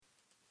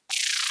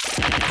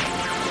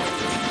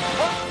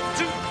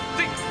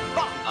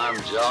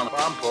I'm John.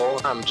 I'm Paul.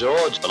 I'm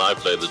George. And I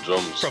play the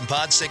drums. From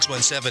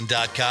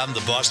Pod617.com,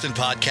 the Boston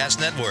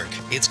Podcast Network,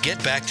 it's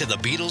Get Back to the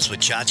Beatles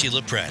with Chachi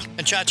LaPret.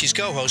 And Chachi's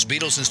co-host,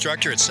 Beatles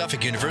instructor at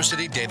Suffolk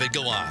University, David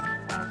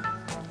Galan.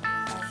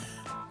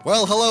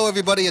 Well, hello,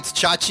 everybody. It's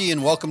Chachi,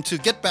 and welcome to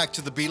Get Back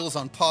to the Beatles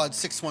on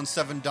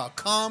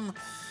Pod617.com.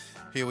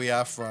 Here we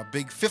are for our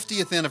big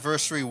 50th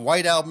anniversary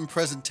White Album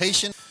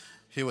presentation.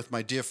 Here with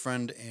my dear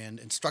friend and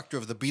instructor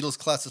of the Beatles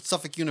class at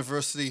Suffolk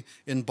University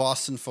in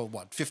Boston for,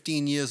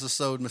 15 years or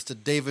so,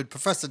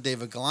 Professor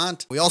David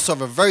Gallant. We also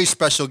have a very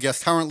special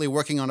guest currently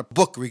working on a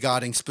book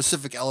regarding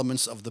specific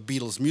elements of the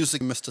Beatles'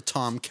 music, Mr.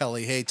 Tom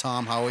Kelly. Hey,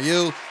 Tom, how are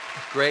you?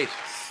 Great.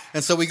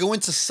 And so we go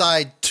into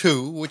side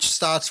 2, which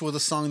starts with a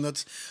song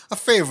that's a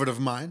favorite of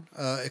mine.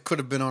 It could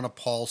have been on a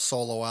Paul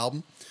solo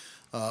album,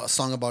 a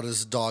song about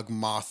his dog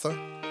Martha.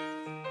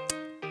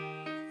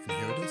 And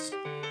here it is.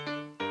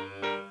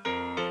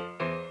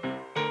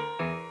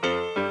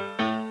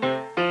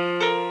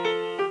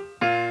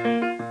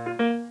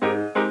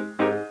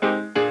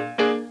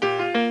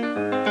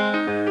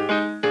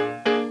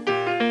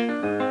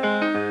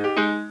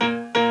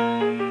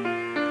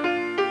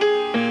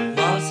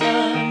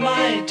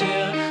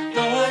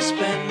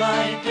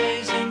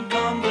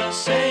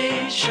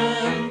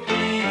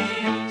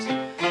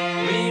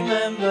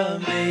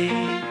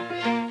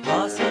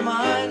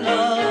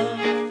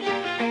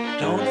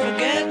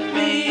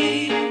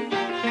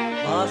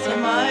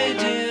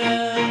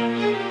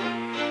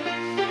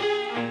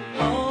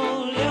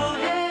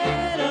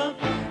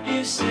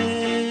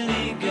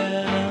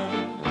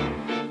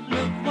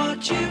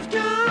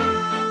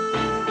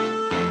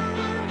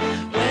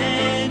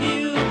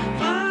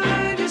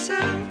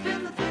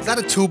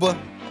 Tuba?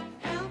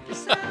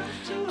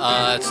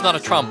 It's not a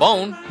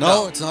trombone.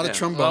 No, it's not a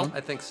trombone. Well, I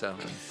think so.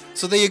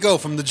 So there you go.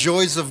 From the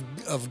joys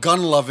of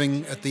gun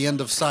loving at the end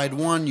of side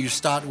 1, you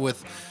start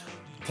with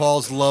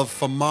Paul's love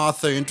for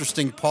Martha.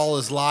 Interesting, Paul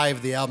is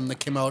Live, the album that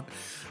came out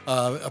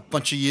a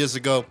bunch of years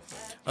ago,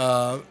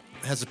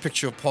 has a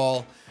picture of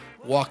Paul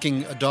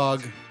walking a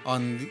dog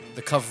on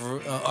the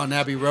cover on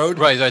Abbey Road.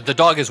 Right. The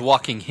dog is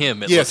walking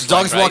him. Yes, the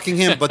dog's walking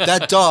him, but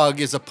that dog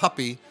is a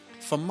puppy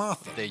from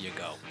Martha. There you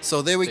go.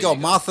 So there we go.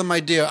 Martha, my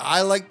dear.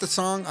 I like the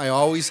song. I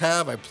always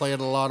have. I play it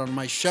a lot on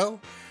my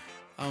show.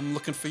 I'm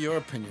looking for your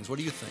opinions. What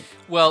do you think?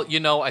 Well,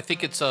 I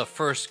think it's a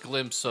first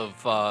glimpse of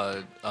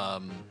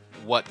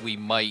what we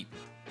might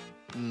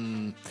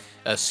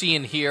see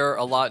and hear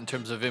a lot in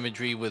terms of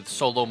imagery with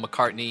solo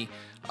McCartney.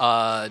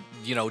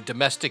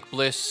 Domestic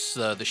bliss,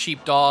 the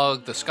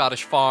sheepdog, the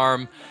Scottish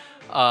farm,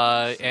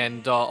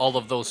 and all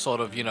of those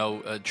sort of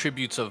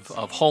tributes of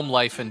home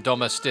life and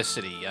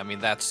domesticity. I mean,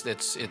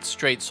 it's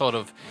straight sort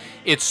of,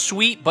 it's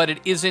sweet, but it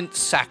isn't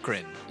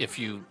saccharine. If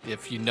you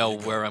know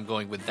where I'm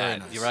going with that,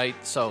 nice. Right?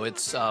 So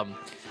it's a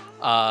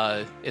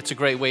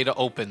great way to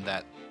open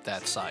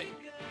that side.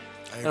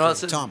 I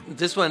agree. Tom,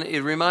 this one, it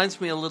reminds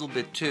me a little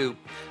bit too,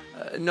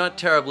 not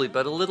terribly,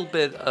 but a little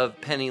bit of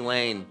Penny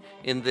Lane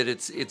in that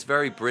it's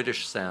very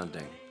British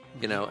sounding,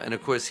 and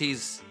of course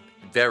he's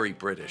very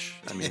British.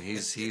 I mean,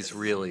 he's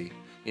really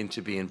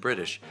into being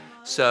British.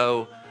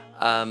 So,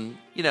 and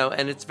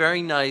it's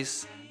very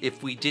nice.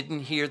 If we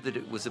didn't hear that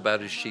it was about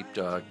his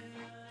sheepdog,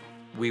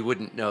 we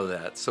wouldn't know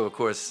that. So, of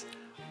course,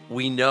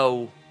 we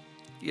know,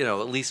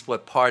 at least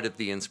what part of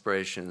the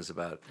inspiration is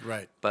about.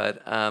 Right.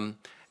 But,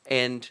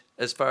 and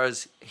as far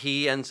as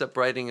he ends up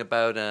writing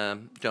about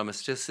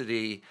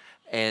domesticity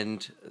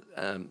and,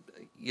 and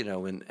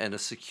a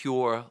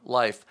secure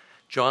life,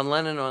 John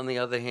Lennon, on the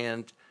other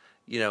hand,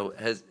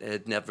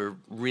 had never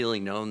really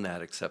known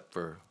that except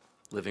for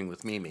living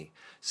with Mimi.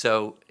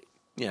 So,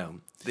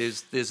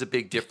 there's a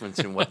big difference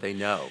in what they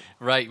know.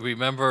 Right.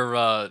 Remember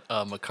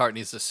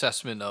McCartney's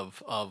assessment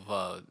of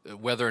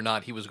whether or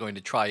not he was going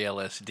to try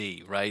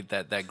LSD, right?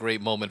 That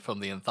great moment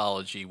from the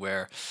anthology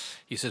where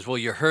he says, well,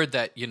 you heard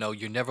that,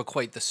 you're never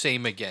quite the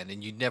same again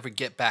and you never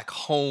get back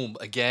home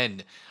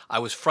again. I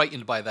was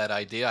frightened by that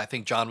idea. I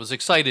think John was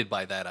excited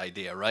by that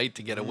idea, right?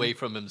 To get away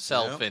from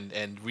himself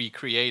and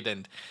recreate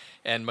and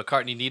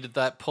McCartney needed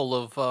that pull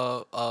of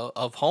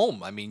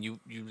home. I mean,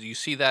 you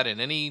see that in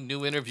any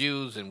new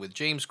interviews and with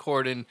James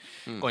Corden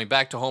going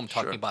back to home,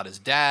 talking about his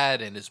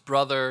dad and his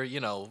brother,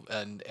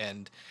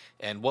 and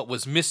what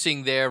was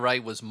missing there,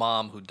 right, was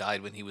Mom, who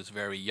died when he was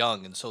very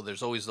young. And so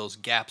there's always those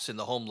gaps in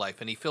the home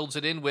life. And he fills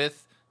it in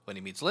with when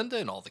he meets Linda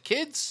and all the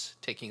kids,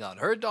 taking on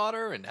her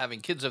daughter and having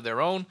kids of their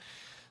own.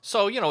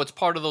 So, it's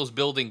part of those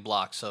building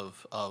blocks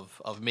of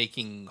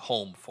making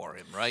home for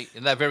him, right?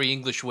 In that very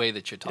English way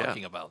that you're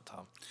talking about,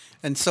 Tom.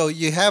 And so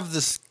you have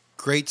this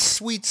great,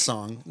 sweet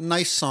song,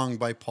 nice song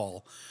by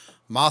Paul,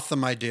 Martha,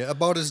 my dear,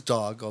 about his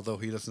dog, although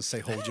he doesn't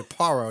say hold your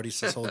paw out, he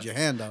says hold your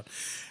hand out.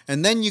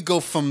 And then you go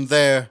from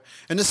there,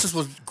 and this is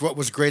what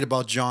was great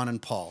about John and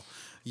Paul.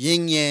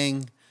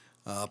 Yin-yang,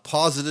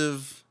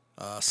 positive,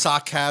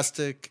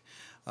 sarcastic,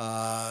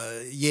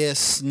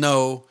 yes,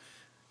 no.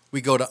 We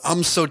go to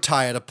I'm So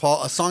Tired,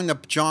 a song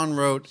that John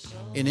wrote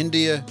in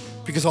India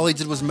because all he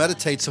did was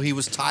meditate, so he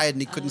was tired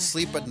and he couldn't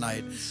sleep at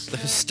night. The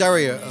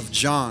hysteria of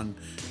John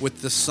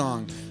with this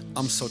song,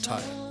 I'm So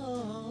Tired.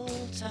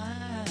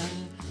 tired.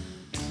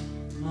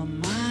 My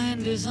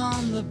mind is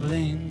on the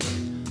blink.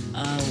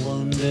 I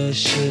wonder,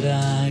 should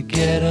I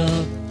get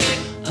up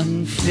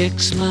and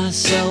fix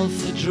myself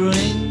a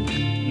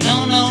drink?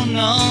 No, no,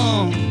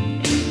 no.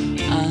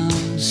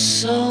 I'm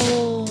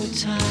so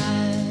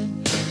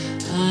tired.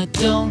 I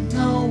don't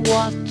know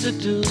what to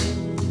do.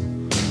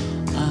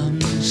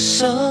 I'm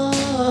so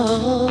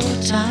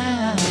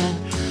tired.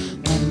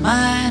 My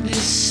mind is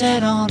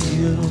set on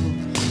you.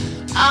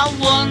 I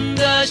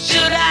wonder,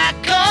 should I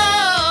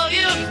call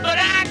you? But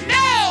I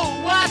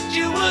know what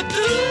you would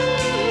do.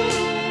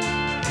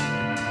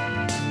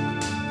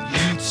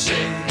 You'd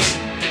say,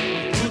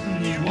 I'm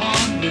putting you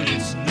on, but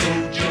it's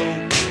no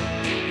joke.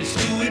 It's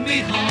doing me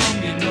harm,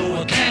 you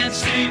know I can't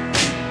sleep.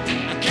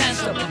 I can't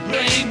stop my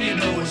brain, you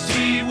know it's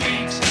 3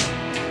 weeks.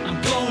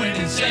 I'm going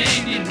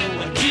insane, you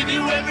know I give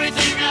you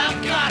everything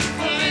I've got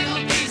for a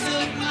little peace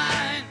of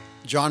mind.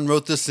 John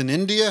wrote this in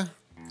India,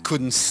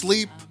 couldn't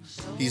sleep.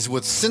 He's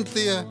with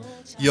Cynthia.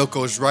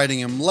 Yoko's writing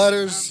him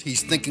letters.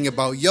 He's thinking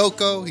about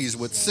Yoko. He's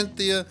with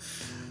Cynthia.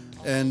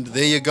 And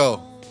there you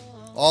go.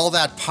 All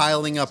that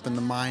piling up in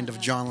the mind of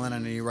John Lennon,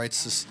 and he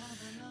writes this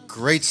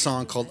great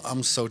song called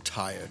I'm So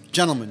Tired.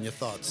 Gentlemen, your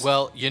thoughts?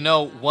 Well, you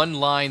know, one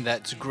line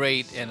that's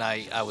great, and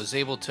I was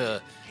able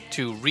to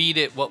read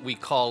it, what we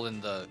call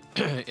in the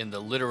in the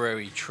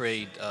literary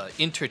trade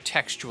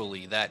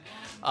intertextually, that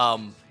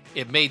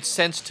it made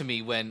sense to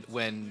me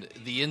when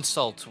the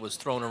insult was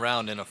thrown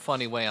around in a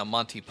funny way on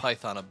Monty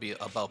Python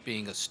about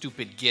being a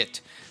stupid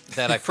git,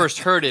 that I first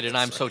heard it, and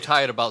I'm so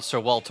tired about Sir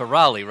Walter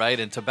Raleigh, right,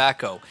 and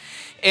tobacco.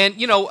 And,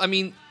 you know, I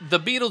mean, the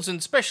Beatles, and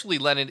especially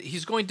Lennon,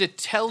 he's going to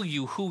tell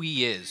you who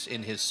he is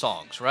in his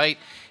songs, right?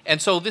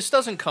 And so this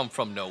doesn't come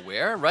from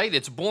nowhere, right?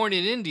 It's born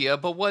in India,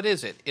 but what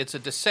is it? It's a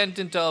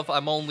descendant of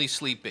I'm Only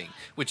Sleeping,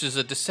 which is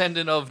a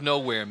descendant of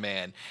Nowhere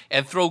Man,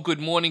 and throw Good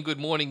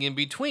Morning in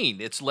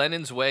between. It's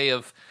Lennon's way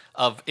of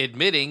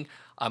admitting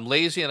I'm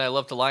lazy and I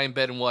love to lie in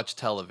bed and watch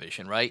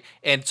television, right?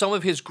 And some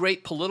of his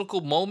great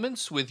political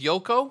moments with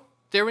Yoko,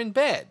 they're in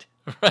bed.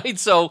 Right,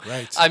 so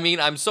right. I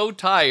mean, I'm so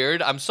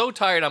tired. I'm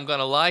going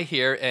to lie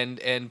here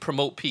and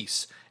promote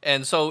peace.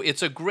 And so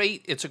it's a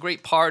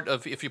great part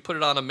of, if you put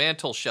it on a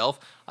mantle shelf.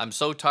 I'm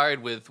so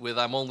tired with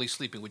I'm Only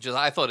Sleeping, which is,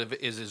 I thought of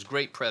is his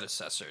great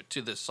predecessor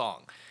to this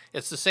song.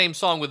 It's the same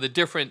song with a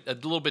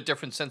little bit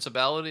different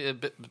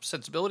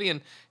sensibility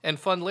and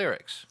fun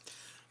lyrics.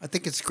 I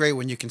think it's great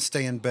when you can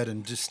stay in bed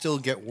and just still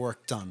get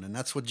work done, and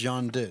that's what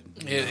John did.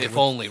 If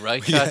only,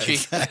 right, Yeah, Chachi?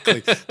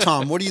 exactly.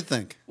 Tom, what do you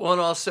think? Well, and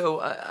also,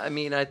 I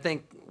mean, I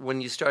think when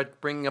you start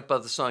bringing up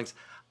other songs,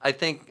 I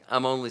think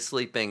I'm Only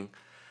Sleeping.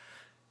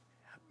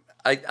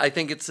 I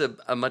think it's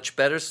a much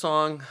better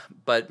song,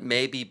 but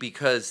maybe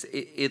because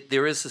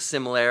there is a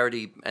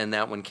similarity, and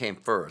that one came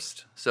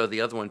first, so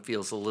the other one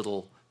feels a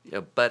little. You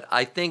know, but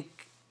I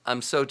think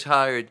I'm So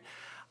Tired.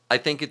 I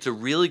think it's a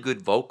really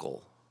good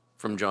vocal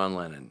from John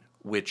Lennon,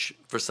 which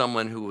for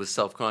someone who was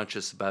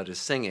self-conscious about his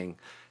singing,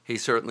 he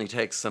certainly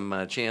takes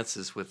some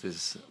chances with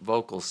his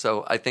vocals.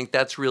 So I think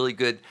that's really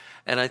good.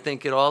 And I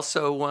think it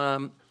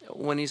also,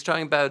 when he's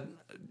talking about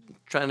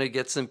trying to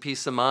get some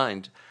peace of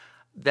mind,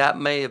 that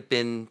may have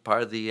been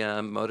part of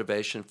the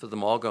motivation for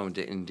them all going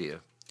to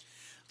India.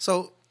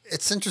 So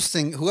it's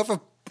interesting. Whoever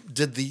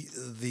did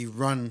the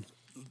run,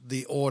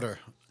 the order,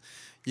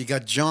 you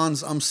got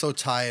John's I'm So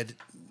Tired,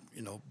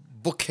 you know,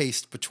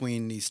 bookcased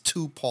between these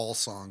two Paul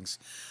songs.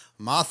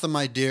 Martha,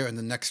 My Dear, and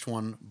the next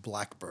one,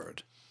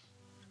 Blackbird.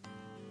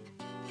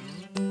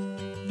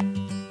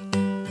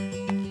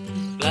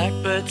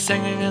 Blackbird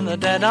singing in the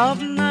dead of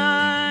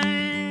night.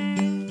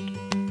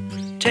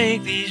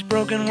 Take these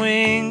broken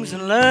wings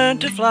and learn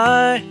to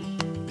fly.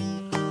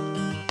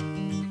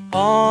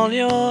 All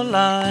your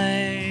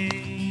life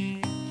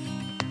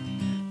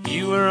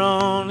you were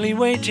only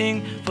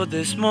waiting for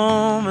this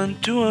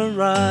moment to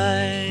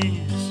arise.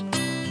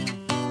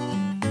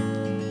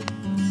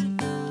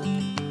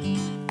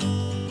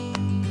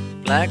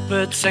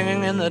 Blackbird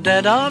singing in the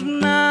dead of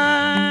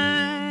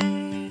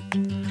night.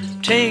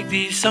 Take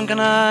these sunken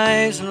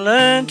eyes and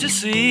learn to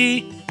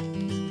see.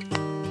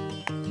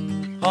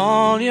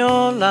 All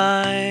your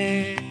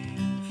life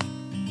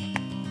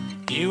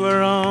you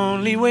were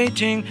only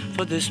waiting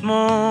for this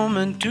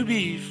moment to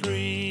be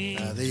free.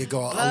 There you go.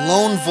 A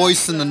lone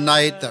voice in the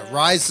night that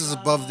rises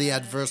above the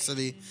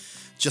adversity.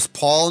 Just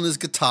Paul and his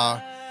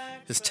guitar,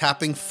 his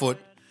tapping foot,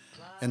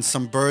 and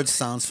some bird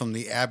sounds from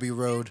the Abbey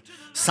Road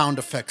sound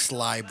effects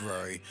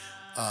library.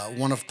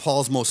 One of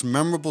Paul's most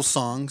memorable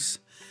songs.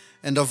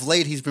 And of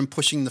late, he's been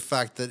pushing the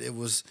fact that it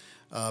was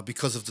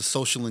because of the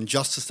social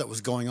injustice that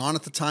was going on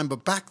at the time.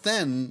 But back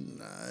then,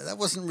 that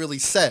wasn't really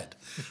said.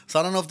 So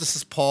I don't know if this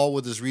is Paul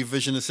with his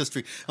revisionist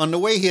history. On the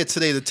way here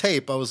today, the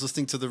tape, I was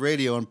listening to the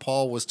radio, and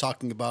Paul was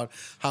talking about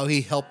how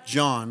he helped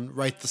John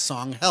write the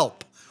song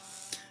Help.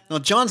 Now,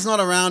 John's not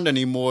around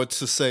anymore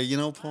to say, you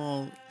know,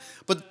 Paul,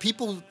 but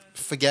people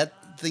forget.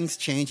 Things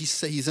change.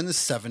 He's in his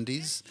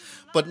 70s,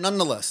 but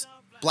nonetheless,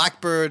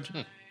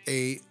 Blackbird,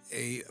 a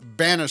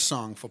banner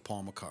song for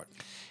Paul McCartney.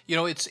 You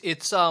know,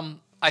 it's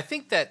I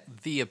think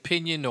that the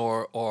opinion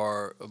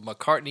or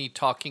McCartney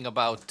talking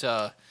about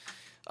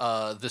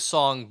the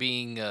song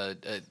being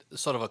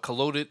sort of a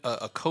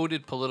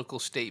coded political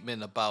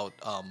statement about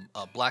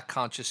black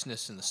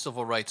consciousness and the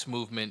civil rights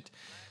movement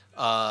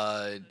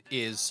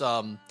is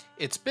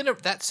it's been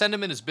that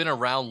sentiment has been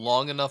around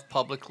long enough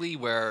publicly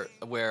where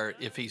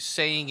if he's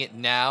saying it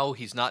now,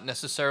 he's not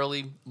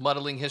necessarily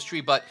muddling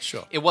history, but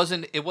Sure. it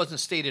wasn't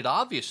stated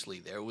obviously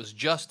there. It was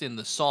just in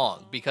the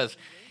song because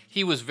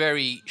he was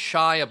very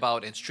shy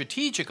about and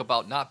strategic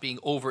about not being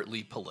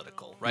overtly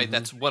political, right?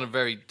 That's one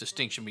very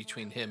distinction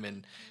between him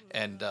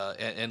and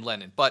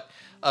Lennon. But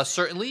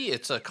certainly,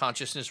 it's a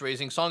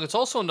consciousness-raising song. It's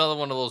also another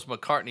one of those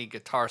McCartney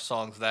guitar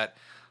songs that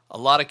a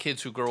lot of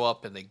kids who grow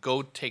up and they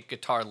go take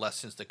guitar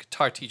lessons, the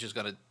guitar teacher's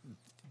going to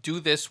do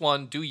this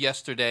one, do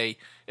Yesterday.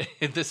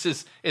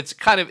 It's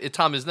kind of,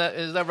 Tom, is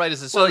that right?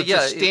 It's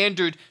a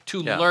standard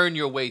to learn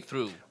your way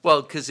through.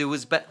 Well, because there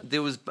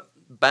was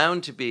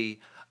bound to be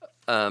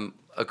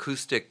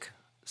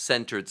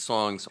acoustic-centered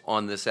songs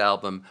on this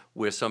album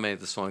where so many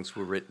of the songs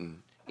were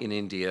written in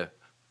India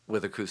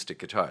with acoustic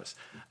guitars.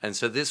 And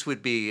so this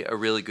would be a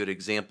really good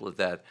example of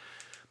that.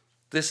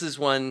 This is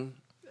one,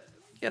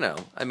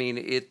 I mean,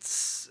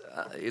 it's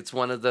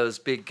one of those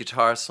big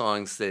guitar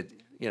songs that,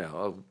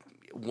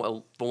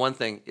 well, for one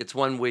thing, it's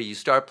one where you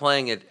start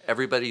playing it,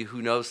 everybody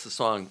who knows the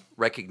song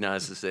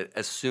recognizes it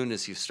as soon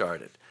as you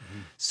start it. Mm-hmm.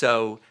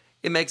 So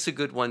it makes a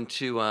good one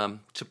to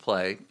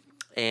play.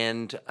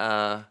 And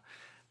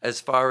as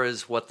far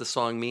as what the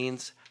song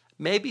means,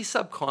 maybe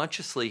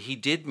subconsciously he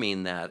did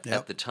mean that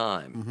at the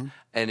time. Mm-hmm.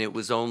 And it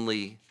was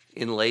only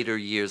in later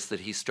years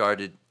that he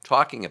started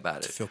talking about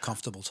it. To feel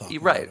comfortable talking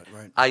about it,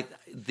 right?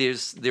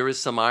 There is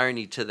some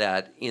irony to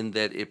that in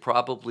that it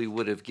probably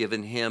would have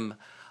given him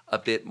a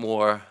bit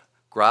more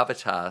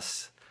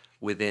gravitas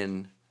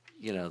within,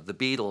 the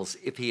Beatles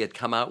if he had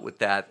come out with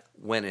that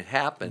when it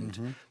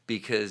happened,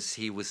 because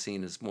he was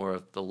seen as more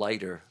of the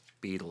lighter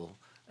Beatle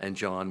and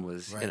John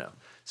was,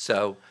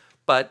 So,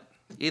 but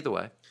either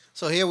way.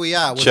 So here we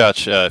are.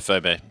 Church, if I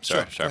may.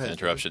 Sorry Sure, for the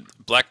interruption.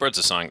 Blackbird's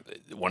a song,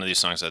 one of these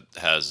songs that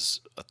has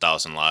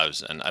 1,000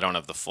 lives, and I don't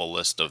have the full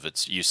list of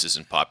its uses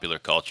in popular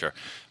culture,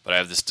 but I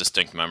have this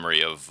distinct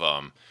memory of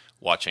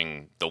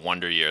watching The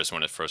Wonder Years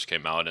when it first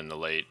came out in the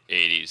late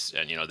 80s,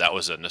 and that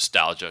was a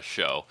nostalgia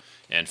show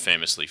and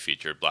famously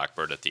featured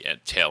Blackbird at the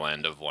tail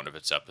end of one of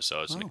its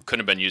episodes. And it couldn't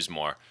have been used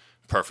more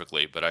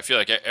perfectly, but I feel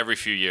like every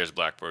few years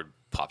Blackbird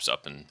pops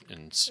up in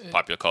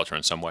popular culture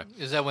in some way.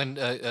 Is that when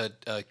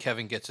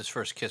Kevin gets his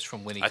first kiss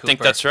from Winnie Cooper? I think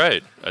that's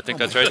right.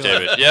 That's right,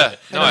 David. Yeah.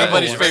 No,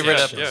 everybody's favorite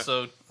yeah.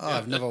 episode. Oh,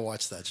 I've never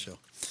watched that show.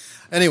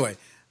 Anyway,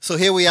 so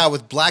here we are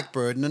with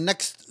Blackbird. And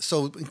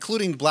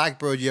including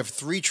Blackbird, you have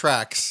 3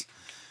 tracks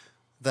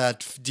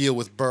that deal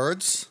with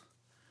birds,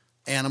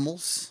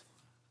 animals,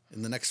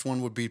 and the next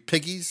one would be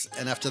piggies,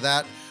 and after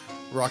that,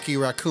 Rocky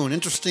Raccoon.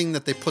 Interesting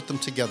that they put them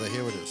together.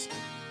 Here it is.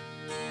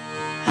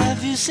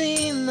 Have you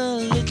seen the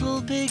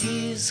little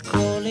piggies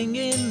crawling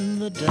in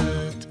the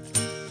dirt?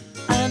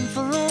 And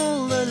for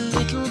all the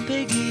little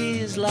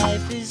piggies,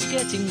 life is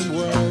getting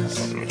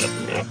worse.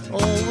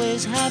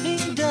 Always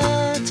having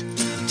dirt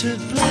to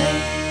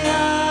play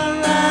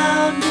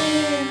around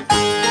in.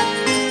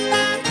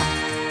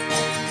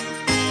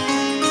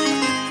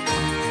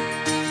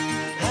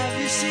 Have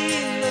you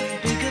seen the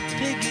bigger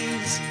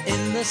piggies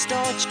in the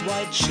starched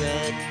white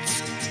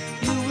shirts?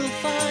 You will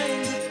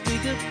find the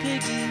bigger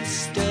piggies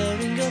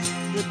stirring up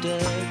the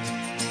dirt.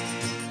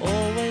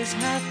 Always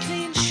have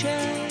clean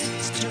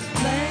shirts to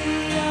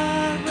play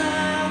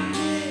around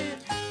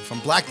with. From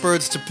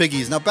Blackbirds to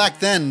piggies. Now, back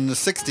then in the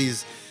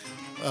 60s,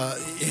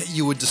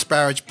 you would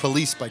disparage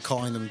police by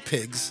calling them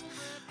pigs.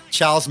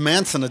 Charles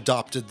Manson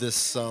adopted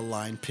this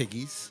line,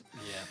 piggies.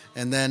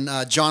 Yeah. And then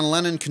John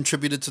Lennon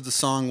contributed to the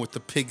song with the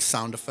pig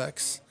sound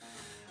effects.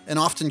 An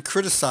often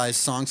criticized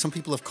song. Some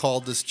people have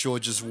called this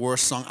George's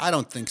worst song. I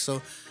don't think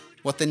so.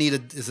 What they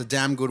needed is a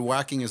damn good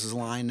whacking is his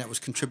line that was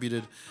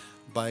contributed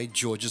by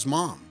George's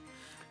mom.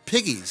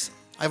 Piggies.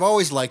 I've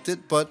always liked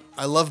it, but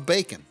I love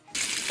bacon.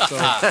 So,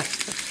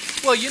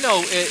 well,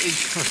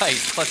 right,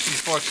 clutching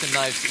forks and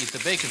knives to eat the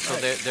bacon, so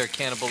they're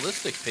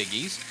cannibalistic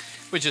piggies,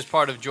 which is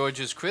part of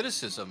George's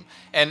criticism.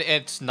 And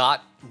it's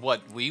not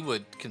what we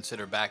would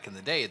consider back in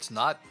the day. It's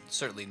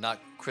certainly not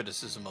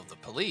criticism of the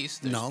police.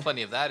 There's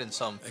plenty of that in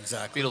some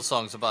Beatles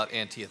songs about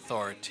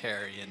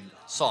anti-authoritarian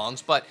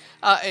songs. But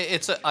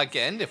it's,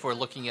 again, if we're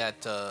looking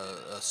at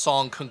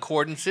song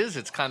concordances,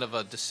 it's kind of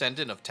a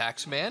descendant of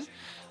Taxman.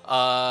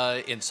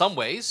 In some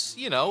ways,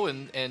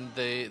 and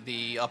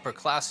the upper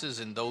classes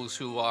and those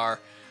who are,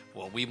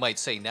 well, we might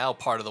say now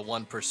part of the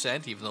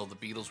 1%, even though the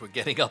Beatles were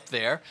getting up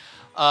there.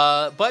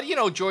 But,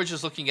 George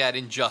is looking at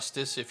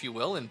injustice, if you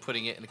will, and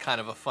putting it in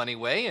kind of a funny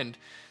way. And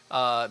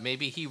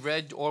maybe he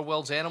read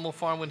Orwell's Animal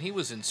Farm when he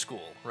was in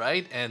school,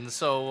 right? And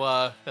so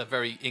a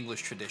very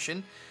English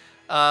tradition.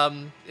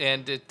 And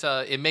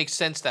it makes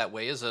sense that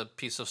way as a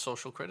piece of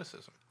social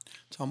criticism.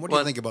 Tom, what do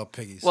you think about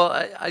piggies? Well,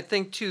 I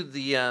think, too,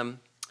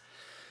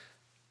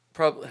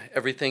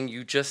 everything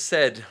you just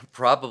said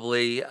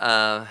probably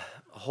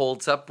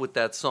holds up with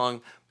that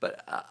song.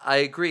 But I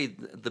agree,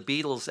 the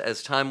Beatles,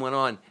 as time went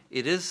on,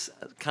 it is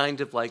kind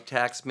of like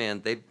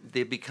Taxman.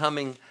 They're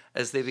becoming,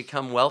 as they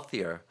become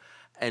wealthier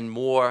and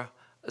more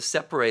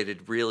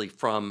separated really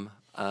from,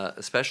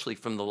 especially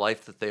from the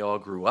life that they all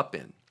grew up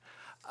in.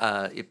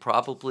 It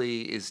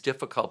probably is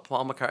difficult.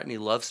 Paul McCartney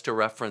loves to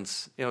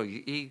reference,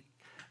 he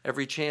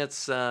every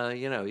chance,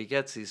 he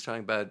gets, he's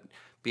talking about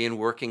being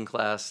working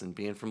class and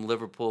being from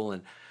Liverpool.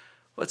 And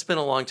well, it's been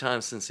a long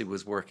time since he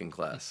was working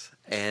class.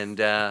 And,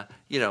 and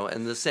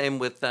the same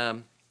with,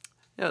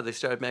 they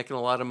started making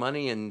a lot of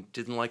money and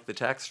didn't like the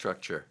tax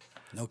structure.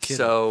 No kidding.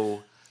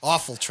 So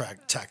awful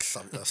tax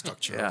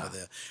structure Yeah. over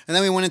there. And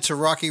then we went into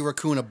Rocky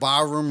Raccoon, a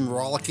barroom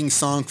rollicking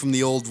song from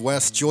the Old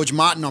West. George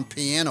Martin on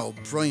piano,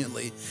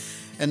 brilliantly.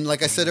 And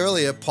like I said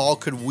earlier, Paul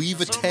could weave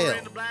a tale. Somewhere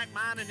in the black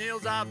mining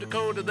hills of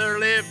Dakota, there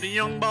lived a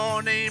young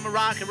boy named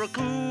Rocky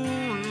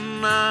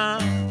Raccoon.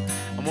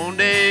 And one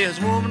day his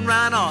woman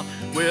ran off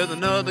with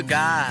another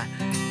guy,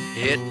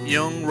 hit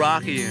young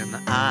Rocky in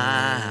the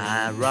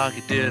eye.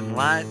 Rocky didn't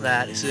like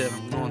that. He said,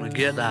 I'm gonna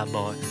get that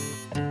boy.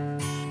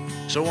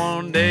 So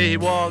one day he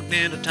walked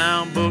into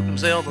town, booked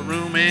himself a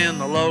room in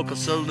the local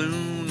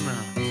saloon.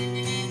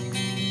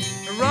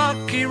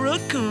 Rocky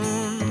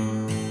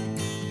Raccoon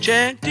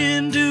checked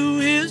into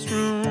his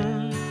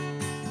room.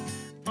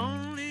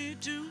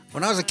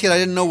 When I was a kid, I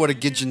didn't know what a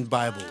Gidgeon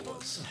Bible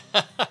was.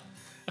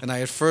 And I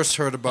had first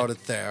heard about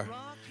it there.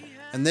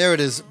 And there it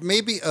is.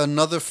 Maybe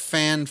another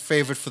fan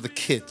favorite for the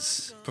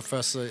kids,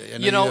 Professor,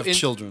 and you have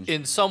children.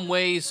 In some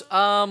ways,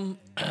 a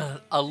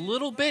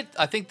little bit.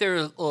 I think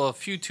there are a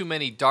few too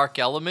many dark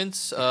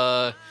elements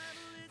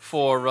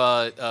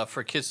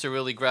for kids to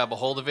really grab a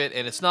hold of it,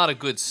 and it's not a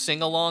good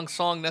sing-along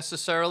song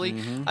necessarily.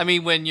 Mm-hmm. I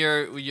mean, when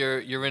you're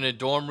in a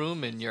dorm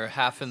room and you're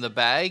half in the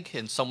bag,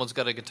 and someone's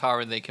got a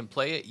guitar and they can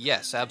play it,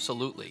 yes,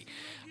 absolutely.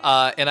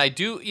 And I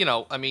do,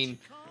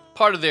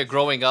 part of their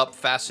growing up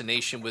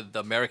fascination with the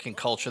American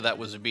culture that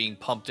was being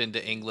pumped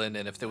into England,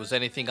 and if there was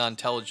anything on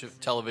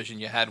television,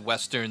 you had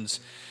westerns.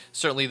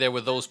 Certainly there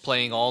were those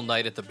playing all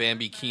night at the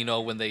Bambi Kino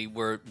when they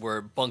were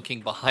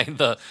bunking behind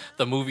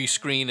the movie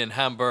screen in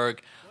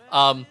Hamburg.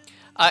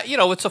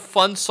 It's a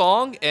fun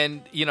song,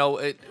 and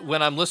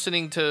when I'm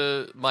listening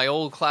to my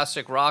old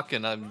classic rock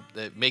and I'm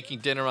making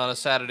dinner on a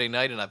Saturday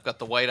night and I've got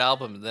the White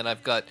Album and then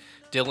I've got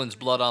Dylan's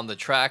Blood on the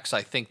Tracks,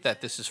 I think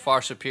that this is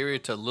far superior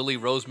to Lily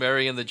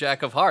Rosemary and the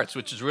Jack of Hearts,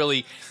 which is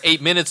really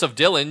 8 minutes of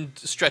Dylan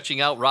stretching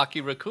out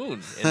Rocky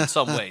Raccoon in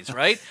some ways,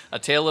 right? A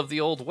tale of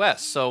the Old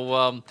West.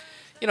 So,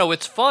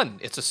 it's fun.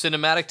 It's a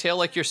cinematic tale,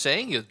 like you're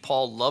saying.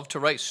 Paul loved to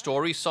write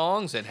story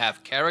songs and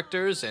have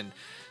characters and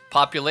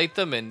populate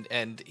them,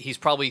 and he's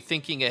probably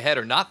thinking ahead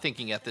or not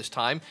thinking at this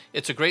time.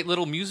 It's a great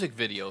little music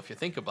video if you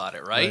think about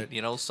it, right?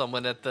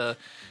 Someone at the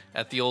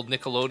old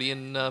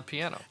Nickelodeon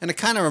piano. And it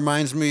kind of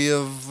reminds me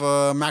of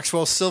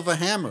Maxwell's Silver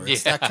Hammer.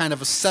 It's that kind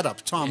of a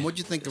setup. Tom, what do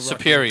you think of Rocky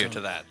Superior Raccoon?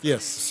 to that.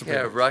 Yes,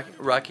 superior. yeah,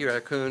 Rocky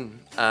Raccoon.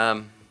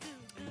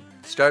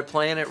 Started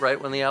playing it right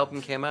when the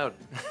album came out,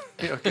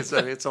 because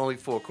it's only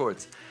 4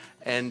 chords,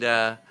 and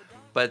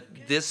but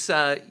this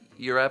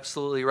you're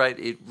absolutely right.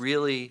 It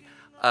really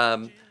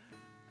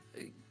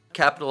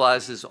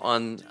capitalizes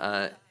on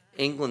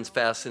England's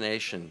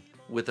fascination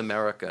with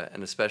America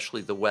and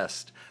especially the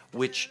West,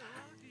 which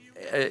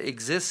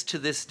exists to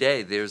this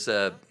day. There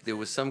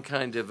was some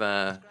kind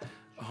of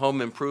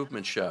home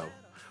improvement show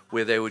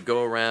where they would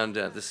go around.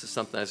 This is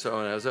something I saw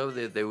when I was over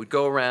there. They would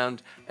go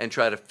around and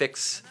try to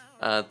fix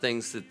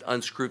things that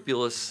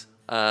unscrupulous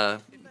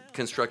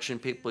construction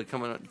people had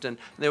come on. And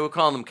they would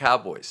call them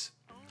cowboys.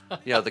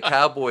 The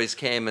cowboys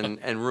came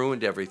and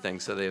ruined everything,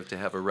 so they have to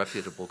have a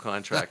reputable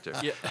contractor.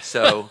 Yeah.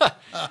 So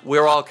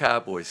we're all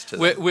cowboys to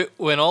them.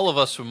 When all of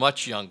us were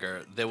much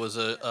younger, there was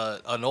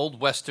an old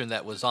Western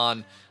that was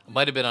on,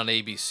 might have been on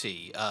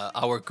ABC.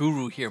 Our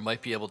guru here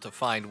might be able to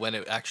find when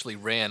it actually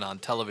ran on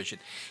television.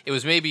 It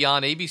was maybe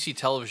on ABC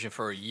television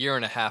for a year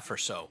and a half or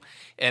so,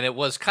 and it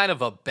was kind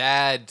of a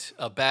bad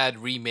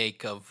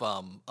remake of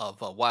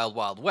Wild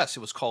Wild West. It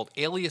was called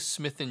Alias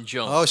Smith and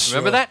Jones. Oh, sure.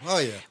 Remember that? Oh,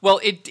 yeah. Well,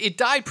 it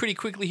died pretty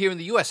quickly here in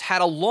the U.S.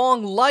 Had a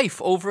long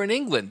life over in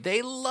England.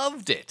 They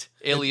loved it.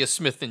 Alias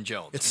Smith and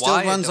Jones. It still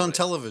Why? runs on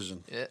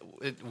television.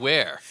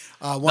 Where?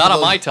 Not Not on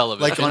my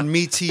television. Like on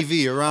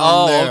MeTV,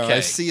 around there. Okay. I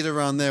see it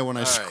around there when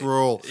I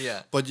scroll.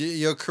 Yeah. But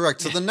you're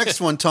correct. So the next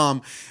one,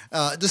 Tom,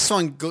 this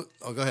song, go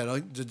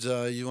ahead. Did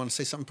you want to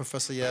say something,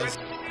 Professor Yaz?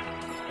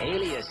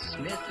 Alias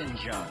Smith and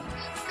Jones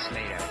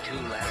made our 2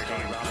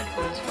 Latter-day Robin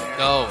Hoods.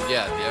 Oh,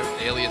 yeah,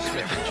 the Alias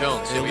Smith and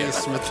Jones. Here we Alias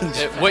are. Smith and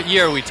Jones. What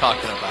year are we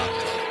talking about?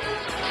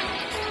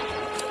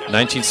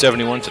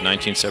 1971 to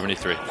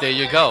 1973. There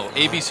you go.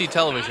 ABC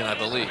television, I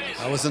believe.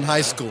 I was in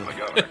high school,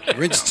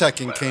 Ridge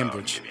Tech in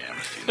Cambridge.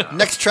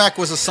 Next track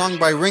was a song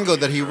by Ringo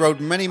that he wrote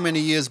many, many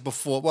years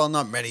before. Well,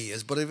 not many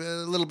years, but a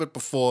little bit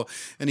before.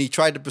 And he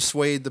tried to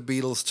persuade the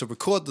Beatles to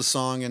record the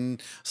song.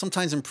 And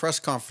sometimes in press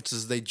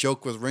conferences, they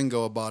joke with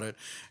Ringo about it.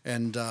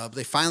 And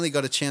they finally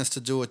got a chance to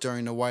do it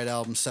during the White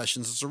Album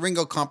sessions. It's a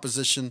Ringo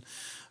composition,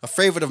 a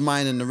favorite of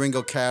mine in the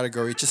Ringo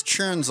category. It just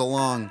churns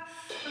along.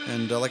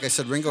 And like I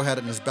said, Ringo had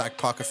it in his back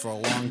pocket for a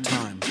long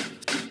time.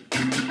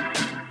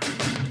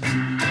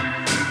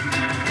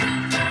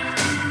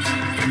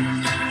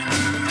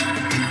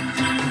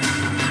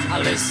 I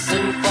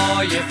listen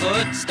for your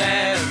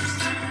footsteps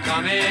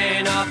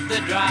coming up the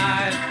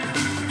drive.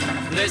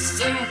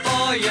 Listen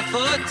for your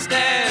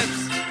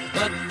footsteps,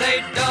 but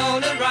they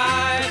don't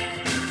arrive.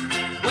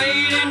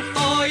 Waiting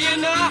for your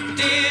knock,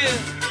 dear,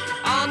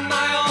 on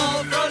my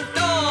old front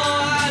door.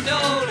 I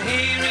don't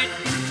hear it.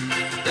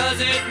 Does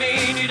it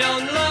mean you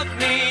don't love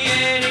me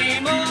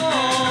anymore?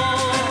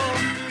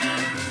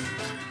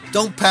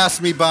 Don't Pass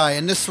Me By.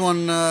 And this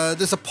one,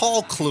 there's a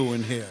Paul clue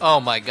in here.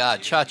 Oh my God,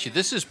 Chachi,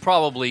 this is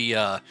probably,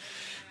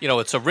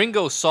 it's a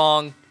Ringo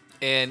song,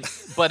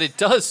 but it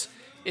does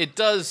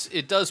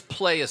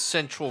play a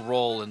central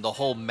role in the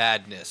whole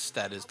madness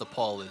that is the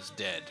Paul is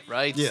dead,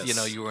 right?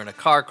 Yes. You were in a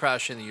car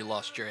crash and you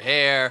lost your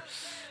hair.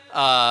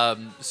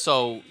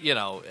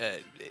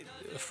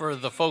 For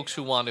the folks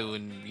who want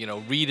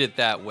to, read it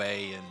that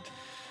way, and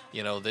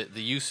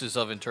the uses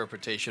of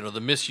interpretation or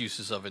the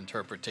misuses of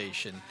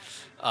interpretation.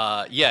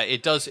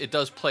 It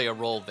does play a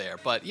role there.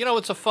 But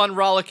it's a fun,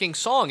 rollicking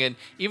song, and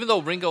even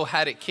though Ringo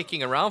had it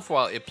kicking around for a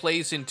while, it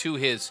plays into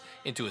his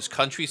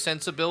country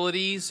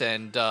sensibilities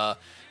and a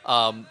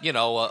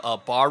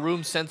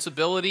barroom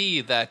sensibility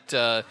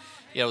that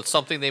it's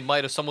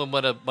something someone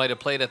might have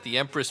played at the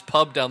Empress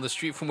Pub down the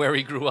street from where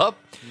he grew up.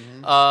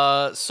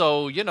 Mm-hmm.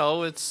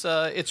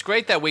 It's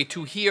great that way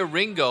to hear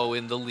Ringo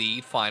in the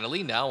lead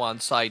finally now on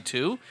side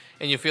 2,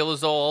 and you feel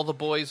as though all the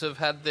boys have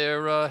had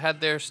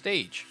their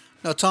stage.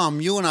 Now, Tom,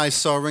 you and I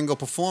saw Ringo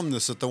perform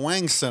this at the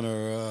Wang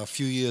Center a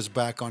few years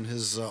back on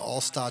his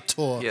All-Star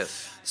tour.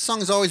 Yes. The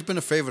song's always been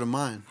a favorite of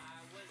mine.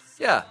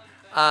 Yeah.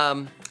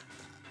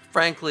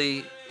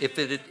 Frankly, if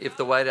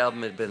the White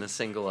Album had been a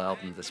single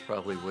album, this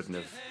probably wouldn't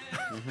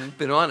have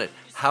been on it.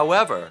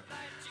 However,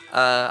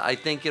 I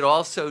think it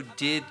also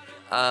did.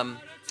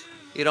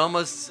 It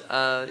almost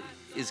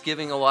is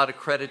giving a lot of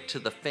credit to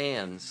the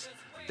fans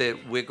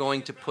that we're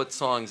going to put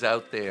songs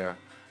out there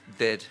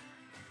that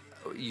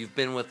you've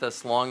been with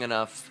us long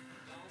enough.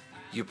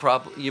 You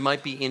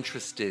might be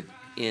interested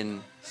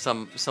in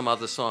some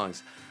other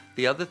songs.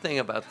 The other thing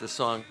about this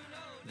song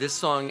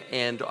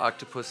and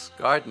Octopus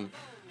Garden,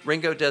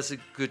 Ringo does a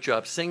good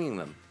job singing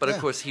them, but of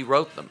course he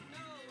wrote them.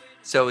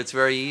 So it's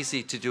very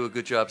easy to do a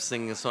good job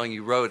singing a song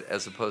you wrote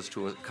as opposed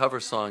to a cover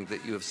song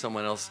that you have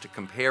someone else to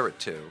compare it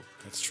to.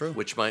 That's true.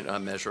 Which might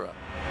not measure up.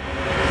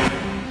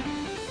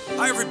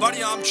 Hi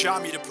everybody, I'm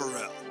Chamita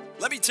Perel.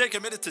 Let me take a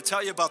minute to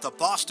tell you about the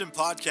Boston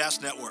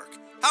Podcast Network.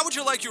 How would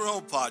you like your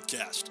own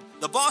podcast?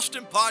 The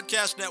Boston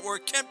Podcast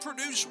Network can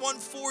produce one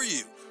for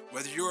you.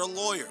 Whether you're a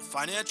lawyer,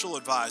 financial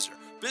advisor,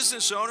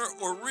 business owner,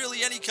 or really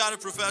any kind of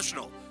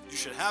professional, you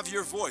should have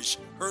your voice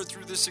heard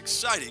through this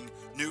exciting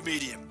new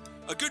medium.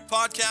 A good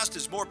podcast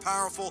is more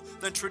powerful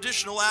than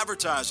traditional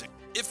advertising.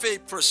 If a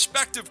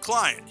prospective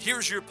client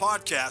hears your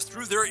podcast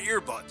through their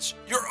earbuds,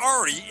 you're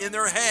already in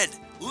their head,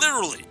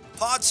 literally.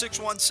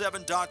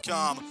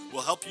 Pod617.com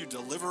will help you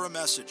deliver a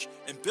message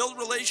and build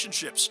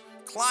relationships.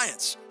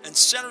 Clients and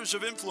centers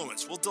of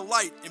influence will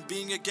delight in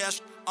being a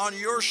guest on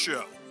your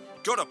show.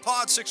 Go to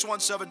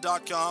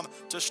pod617.com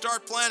to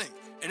start planning.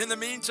 And in the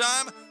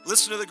meantime,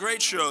 listen to the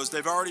great shows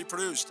they've already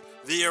produced.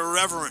 The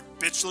Irreverent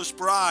Bitchless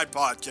Bride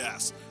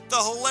podcast,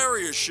 the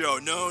hilarious show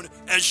known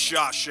as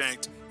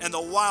Shawshanked, and the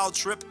wild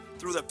trip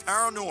through the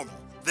paranormal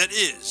that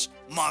is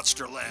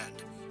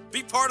Monsterland.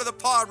 Be part of the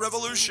pod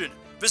revolution.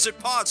 Visit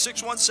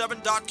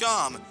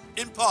pod617.com.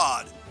 In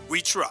Pod,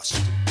 we trust.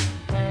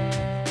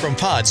 From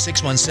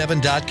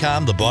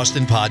pod617.com, the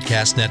Boston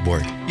Podcast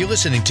Network, you're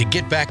listening to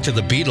Get Back to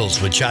the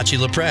Beatles with Chachi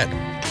LaPret.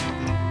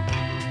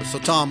 So,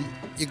 Tom,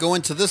 you go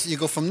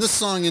from this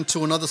song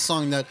into another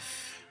song that,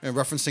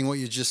 referencing what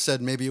you just said,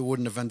 maybe it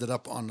wouldn't have ended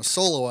up on the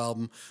solo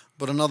album,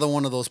 but another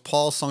one of those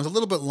Paul songs, a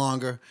little bit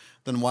longer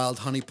than Wild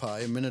Honey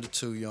Pie, a minute or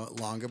two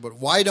longer, but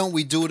Why Don't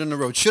We Do It in the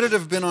Road? Should it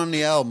have been on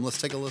the album? Let's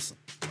take a listen.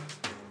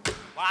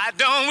 Why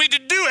don't we do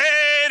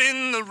it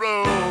in the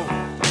road?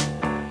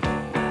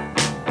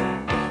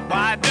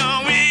 Why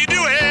don't we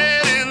do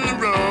it in the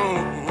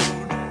road?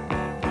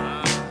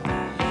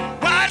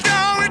 Why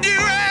don't we do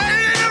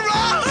it in the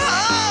road?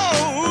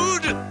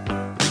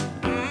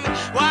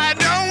 Why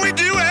don't we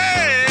do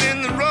it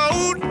in the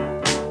road?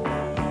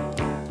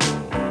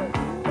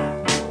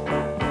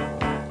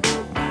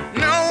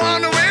 No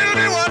one will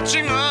be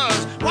watching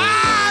us.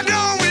 Why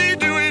don't we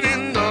do it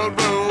in the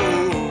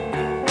road?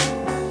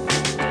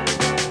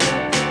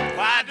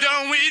 Why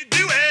don't we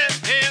do it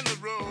in the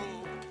road?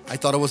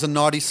 thought it was a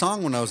naughty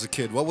song when I was a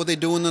kid. What were they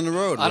doing on the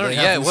road? Were I don't they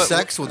know. Yeah, having what-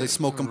 sex? Were they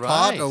smoking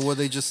pot? Right. Or were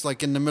they just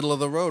like in the middle of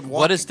the road walking?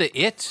 What is the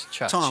it,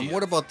 Chachi? Tom,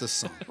 what about this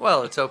song?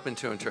 Well, it's open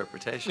to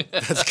interpretation.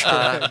 That's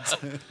correct.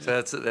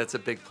 So that's a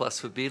big plus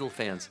for Beatle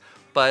fans.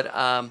 But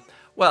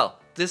well,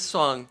 this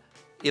song,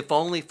 if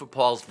only for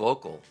Paul's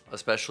vocal,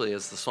 especially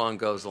as the song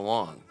goes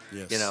along.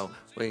 Yes. You know,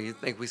 when you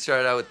think we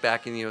started out with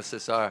Back in the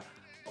USSR,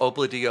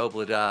 Obla-Di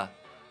Obla-Da,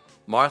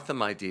 Martha,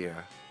 My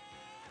Dear,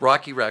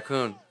 Rocky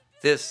Raccoon.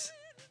 This,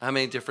 how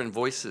many different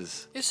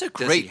voices It's a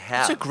does great, he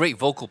have? it's a great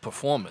vocal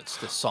performance.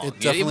 This song, It Even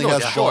definitely though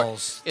it's has short,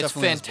 balls. It's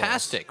Definitely has balls.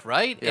 fantastic,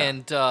 right? Yeah.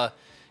 And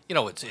you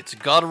know, it's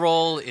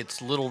guttural.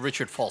 It's Little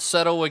Richard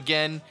falsetto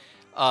again.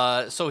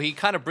 So he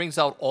kind of brings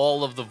out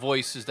all of the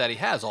voices that he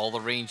has, all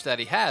the range that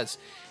he has,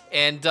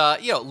 and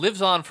you know,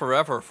 lives on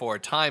forever for a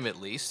time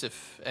at least.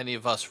 If any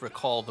of us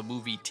recall the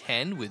movie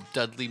 10 with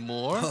Dudley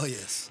Moore. Oh,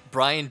 yes.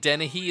 Brian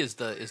Dennehy is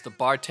the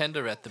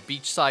bartender at the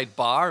beachside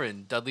bar,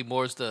 and Dudley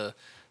Moore's the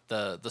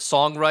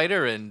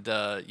songwriter, and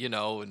you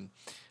know, and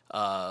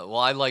well,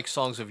 I like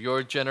songs of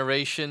your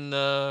generation,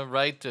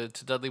 right? To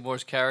Dudley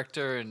Moore's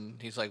character,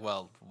 and he's like,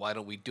 well, why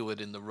don't we do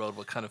it in the road?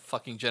 What kind of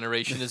fucking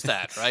generation is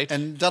that, right?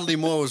 And Dudley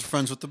Moore was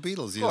friends with the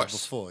Beatles years course.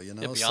 before, you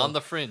know. Yeah, Beyond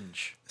the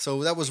Fringe.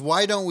 So that was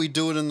Why Don't We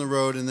Do It in the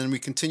Road, and then we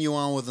continue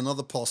on with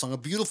another Paul song, a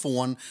beautiful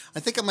one. I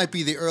think it might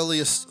be the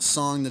earliest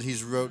song that he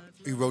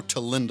wrote to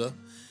Linda.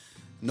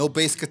 No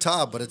bass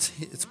guitar, but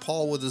it's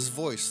Paul with his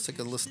voice. Take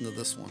a listen to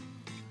this one.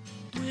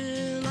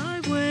 Will I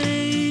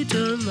wait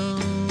a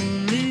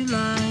lonely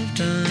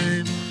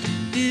lifetime?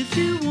 If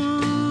you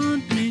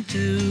want me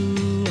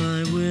to,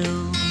 I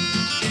will.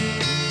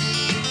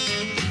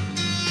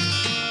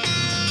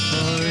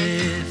 For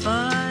if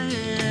I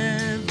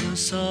ever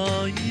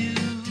saw you,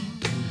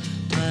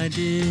 I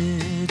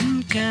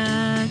didn't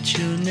catch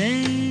your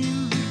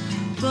name,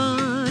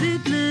 but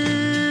it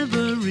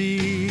never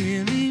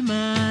really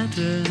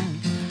mattered.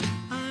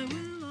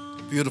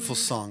 Beautiful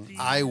song.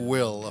 I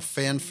Will, a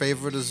fan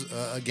favorite is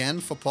again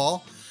for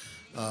Paul.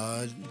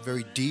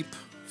 Very deep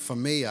for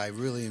me. I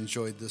really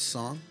enjoyed this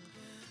song.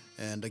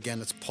 And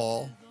again, it's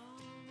Paul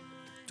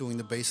doing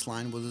the bass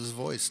line with his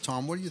voice.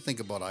 Tom, what do you think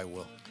about I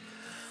Will?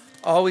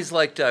 Always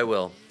liked I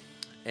Will.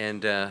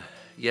 And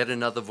yet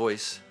another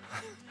voice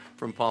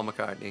from Paul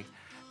McCartney.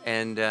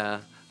 And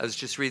I was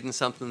just reading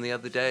something the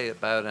other day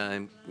about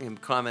him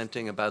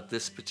commenting about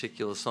this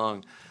particular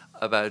song,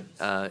 about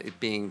it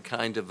being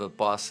kind of a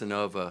bossa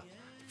nova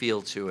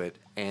feel to it,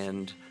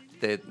 and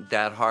that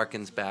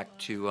harkens back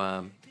to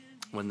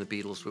when the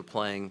Beatles were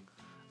playing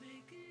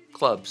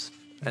clubs,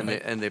 and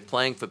they're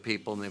playing for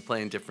people, and they're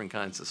playing different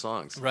kinds of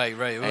songs. Right.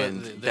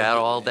 And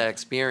Well, that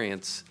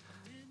experience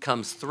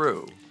comes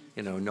through.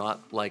 You know,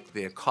 not like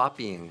they're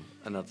copying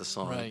another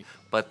song, Right.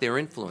 but they're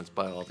influenced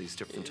by all these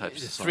different types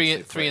of It's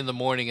songs. three in the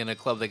morning in a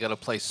club. They got to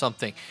play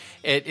something.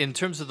 In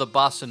terms of the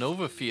bossa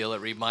nova feel,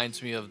 it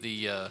reminds me of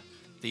the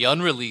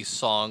unreleased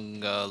song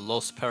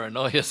Los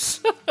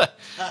Paranoias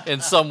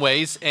in some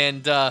ways.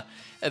 And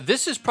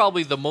this is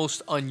probably the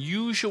most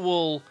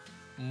unusual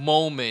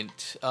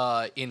moment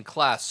in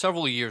class.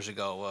 Several years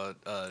ago,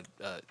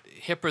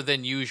 hipper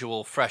than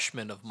usual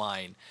freshman of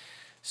mine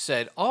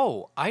said,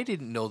 "Oh, I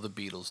didn't know the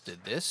Beatles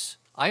did this.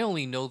 I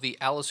only know the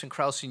Alison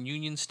Krauss and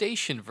Union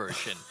Station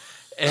version."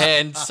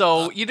 And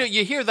so, you know,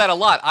 you hear that a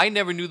lot. I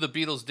never knew the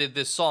Beatles did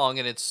this song,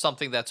 and it's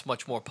something that's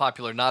much more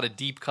popular, not a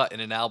deep cut in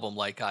an album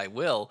like I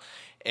Will.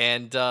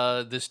 And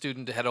this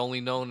student had only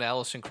known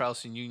Alison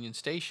Krauss and Union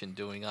Station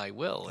doing I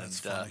Will.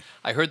 That's and funny.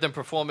 I heard them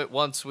perform it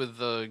once with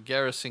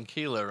Garrison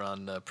Keillor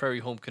on Prairie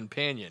Home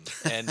Companion.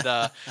 And,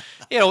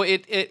 you know,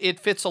 it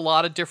fits a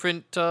lot of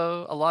different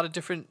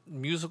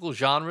musical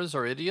genres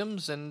or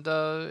idioms. And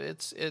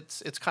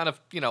it's kind of,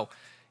 you know,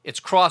 it's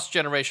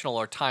cross-generational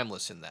or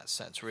timeless in that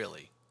sense,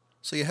 really.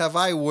 So you have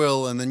I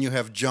Will, and then you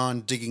have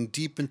John digging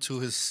deep into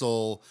his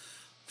soul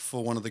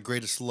for one of the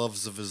greatest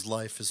loves of his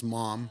life, his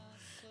mom.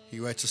 He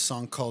writes a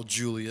song called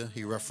Julia.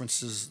 He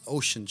references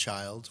Ocean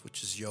Child,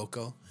 which is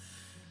Yoko,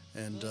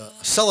 and a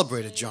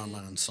celebrated John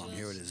Lennon song.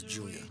 Here it is,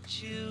 Julia.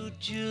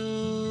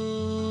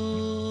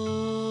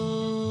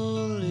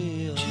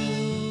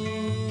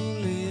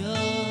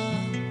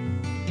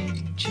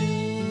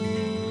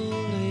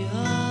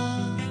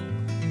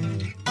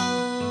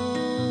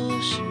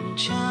 Ocean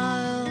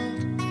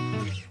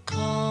child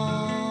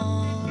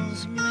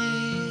calls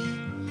me,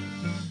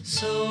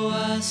 so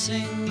I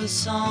sing the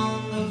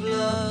song of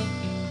love,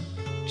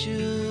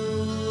 Julia,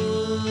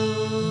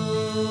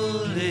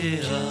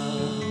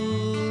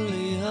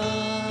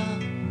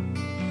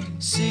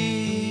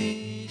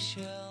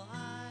 seashell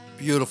high.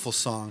 Beautiful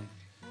song.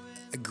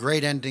 A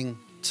great ending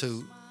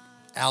to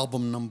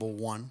album number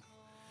 1.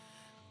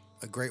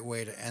 A great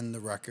way to end the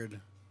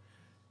record.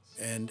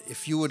 And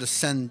if you were to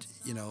send,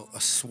 you know, a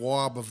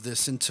swab of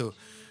this into,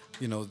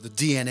 you know, the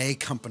DNA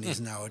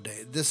companies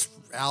nowadays, this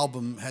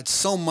album had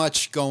so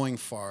much going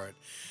for it.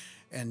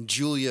 And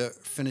Julia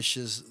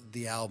finishes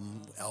the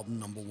album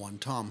number 1.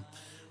 Tom,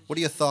 what are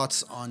your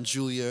thoughts on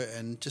Julia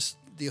and just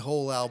the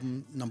whole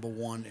album number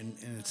 1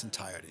 in its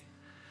entirety?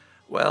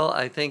 Well,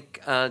 I think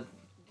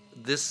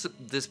this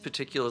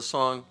particular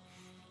song,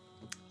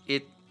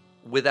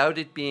 without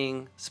it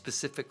being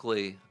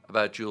specifically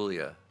about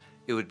Julia,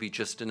 it would be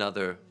just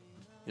another,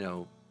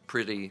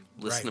 pretty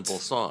listenable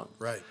song.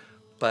 Right.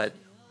 But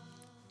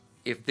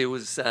if there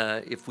was,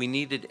 if we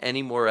needed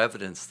any more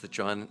evidence that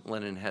John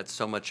Lennon had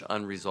so much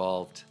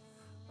unresolved,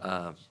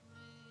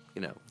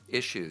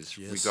 issues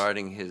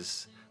regarding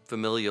his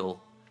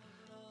familial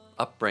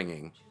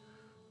upbringing,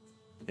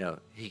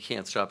 he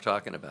can't stop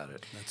talking about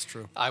it. That's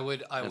true.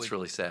 That's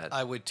really sad.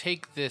 I would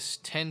take this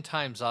 10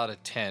 times out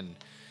of 10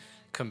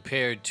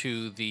 compared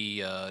to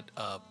the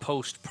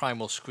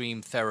post-primal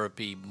scream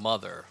therapy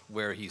Mother,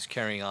 where he's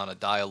carrying on a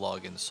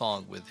dialogue in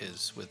song with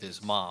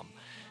his mom.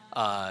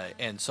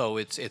 And so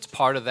it's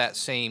part of that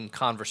same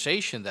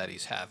conversation that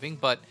he's having,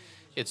 but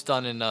it's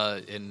done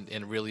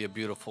in really a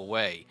beautiful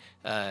way.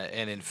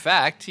 And in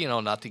fact,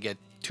 not to get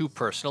too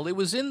personal, it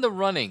was in the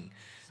running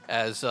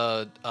as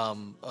a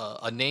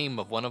name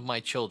of one of my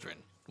children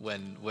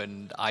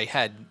when I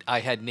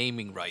had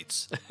naming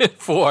rights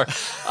for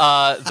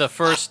the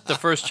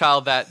first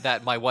child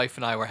that my wife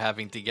and I were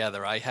having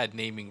together. I had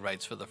naming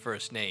rights for the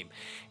first name,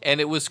 and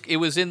it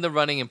was in the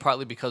running, and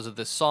partly because of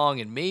this song,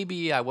 and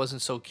maybe I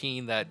wasn't so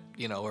keen that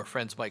her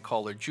friends might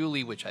call her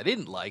Julie, which I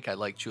didn't like. I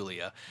liked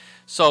Julia,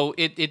 so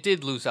it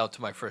did lose out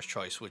to my first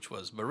choice, which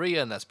was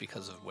Maria, and that's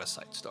because of West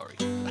Side Story.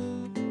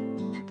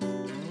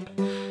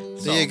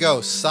 There you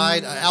go.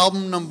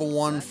 Album number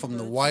 1 from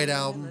the White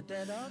Album.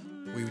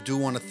 We do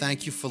want to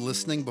thank you for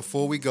listening.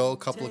 Before we go, a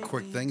couple of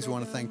quick things. We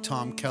want to thank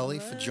Tom Kelly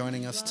for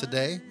joining us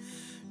today.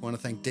 We want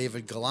to thank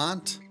David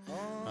Gallant.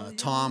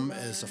 Tom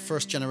is a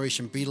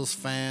first-generation Beatles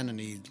fan, and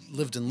he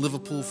lived in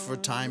Liverpool for a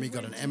time. He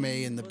got an MA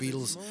in the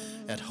Beatles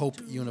at Hope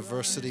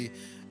University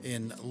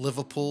in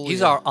Liverpool.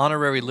 He's our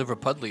honorary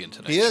Liverpudlian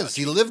tonight. He is.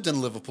 He lived in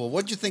Liverpool.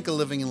 What did you think of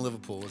living in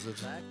Liverpool? Was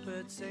it?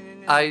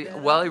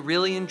 I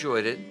really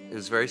enjoyed it. It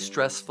was very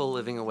stressful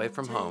living away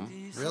from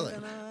home. Really?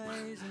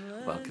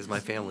 Well, because my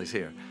family's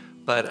here.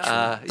 But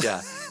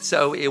yeah,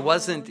 so it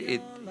wasn't.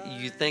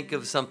 You think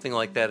of something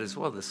like that as,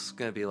 well, this is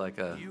going to be like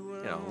a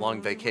long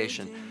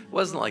vacation. It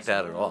wasn't like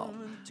that at all.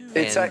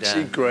 It's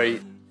actually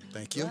great.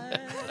 Thank you.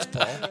 That's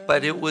Paul.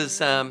 But it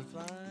was.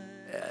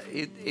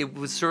 It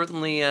was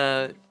certainly.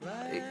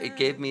 It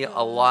gave me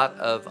a lot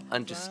of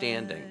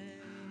understanding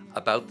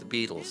about the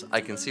Beatles.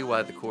 I can see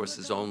why the course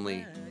is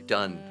only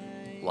done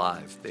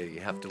live.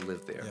 You have to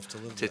live there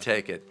to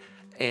take it,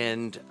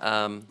 and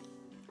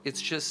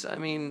it's just. I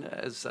mean,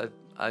 as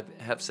I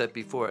have said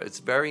before, it's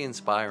very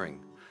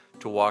inspiring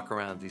to walk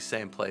around these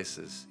same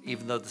places,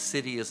 even though the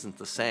city isn't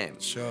the same.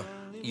 Sure.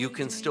 You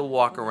can still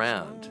walk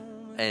around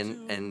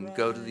and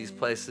go to these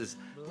places.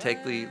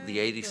 Take the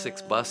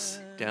 86 bus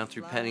down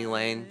through Penny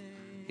Lane.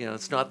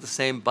 It's not the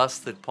same bus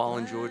that Paul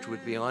and George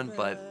would be on,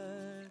 but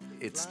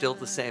it's still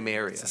the same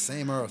area. It's the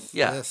same earth.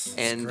 Yeah, yes,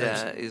 and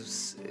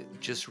it's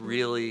just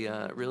really,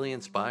 really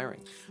inspiring.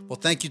 Well,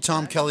 thank you,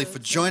 Tom Kelly, for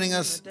joining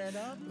us.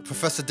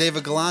 Professor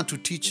David Gallant, who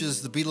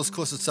teaches the Beatles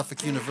course at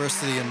Suffolk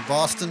University in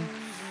Boston.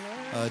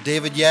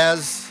 David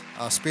Yaz,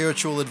 our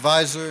spiritual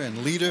advisor and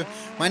leader.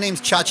 My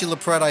name's Chachi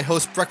LaPrette. I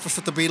host Breakfast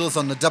with the Beatles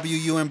on the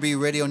WUMB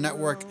radio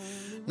network,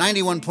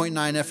 91.9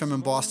 FM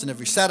in Boston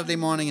every Saturday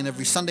morning and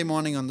every Sunday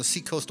morning on the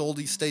Seacoast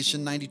Oldies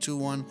station,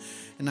 92.1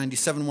 and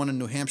 97.1 in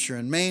New Hampshire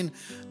and Maine.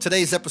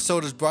 Today's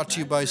episode is brought to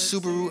you by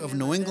Subaru of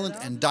New England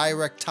and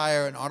Direct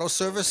Tire and Auto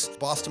Service,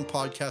 Boston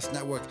Podcast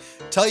Network.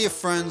 Tell your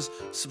friends,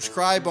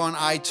 subscribe on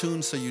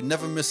iTunes so you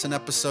never miss an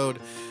episode,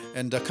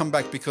 and come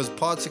back because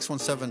Pod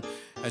 617,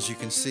 as you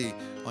can see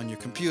on your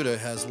computer,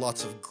 has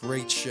lots of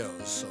great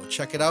shows. So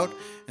check it out,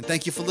 and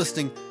thank you for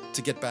listening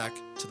to Get Back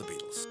to the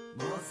Beatles.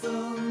 Martha,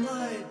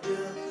 my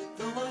dear,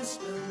 though I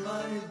spend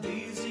my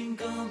days in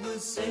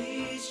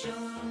conversation,